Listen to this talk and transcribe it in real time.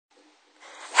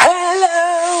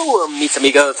Hello, mis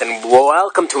amigos, and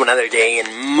welcome to another day in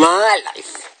my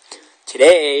life.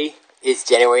 Today is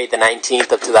January the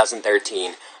 19th of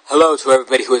 2013. Hello to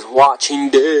everybody who is watching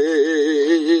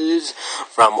this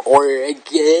from Oregon.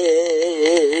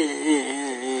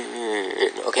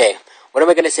 Okay, what am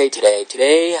I going to say today?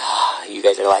 Today, you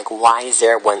guys are like, why is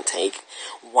there one take?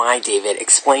 Why, David?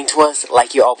 Explain to us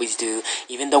like you always do,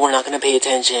 even though we're not going to pay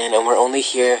attention, and we're only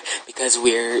here because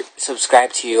we're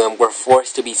subscribed to you, and we're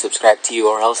forced to be subscribed to you,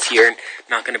 or else you're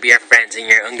not going to be our friends, and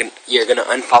you're going to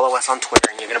unfollow us on Twitter,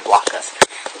 and you're going to block us.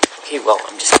 Okay, well,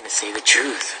 I'm just going to say the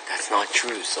truth. That's not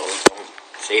true, so don't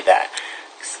say that.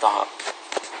 Stop.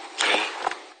 Okay?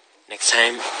 Next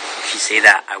time, if you say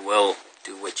that, I will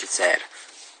do what you said.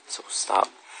 So stop.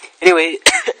 Anyway,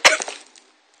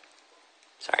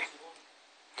 sorry.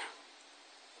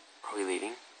 Are we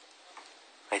leaving?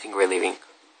 I think we're leaving.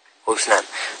 Oh snap.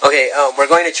 Okay, we're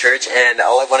going to church, and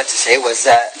all I wanted to say was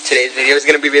that today's video is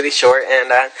going to be really short,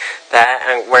 and that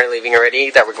we're leaving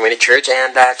already, that we're going to church,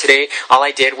 and today all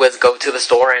I did was go to the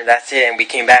store, and that's it, and we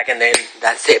came back, and then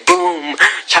that's it. Boom!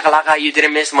 Chakalaka, you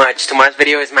didn't miss much. Tomorrow's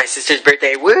video is my sister's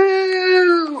birthday.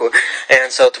 Woo!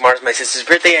 And so tomorrow's my sister's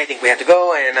birthday. I think we have to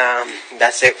go, and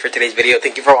that's it for today's video.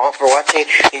 Thank you for all for watching.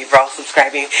 Thank you for all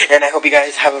subscribing, and I hope you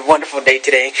guys have a wonderful day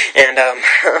today, and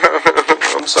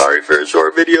I'm sorry for a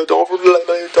short video.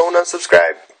 Don't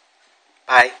unsubscribe.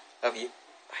 Bye. Love you.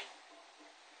 Bye.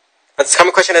 Let's come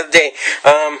a question of the day.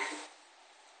 What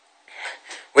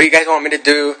do you guys want me to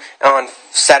do on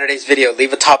Saturday's video?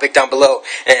 Leave a topic down below.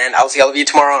 And I'll see all of you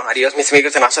tomorrow. Adios, mis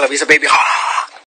amigos, and hasta la vista, baby.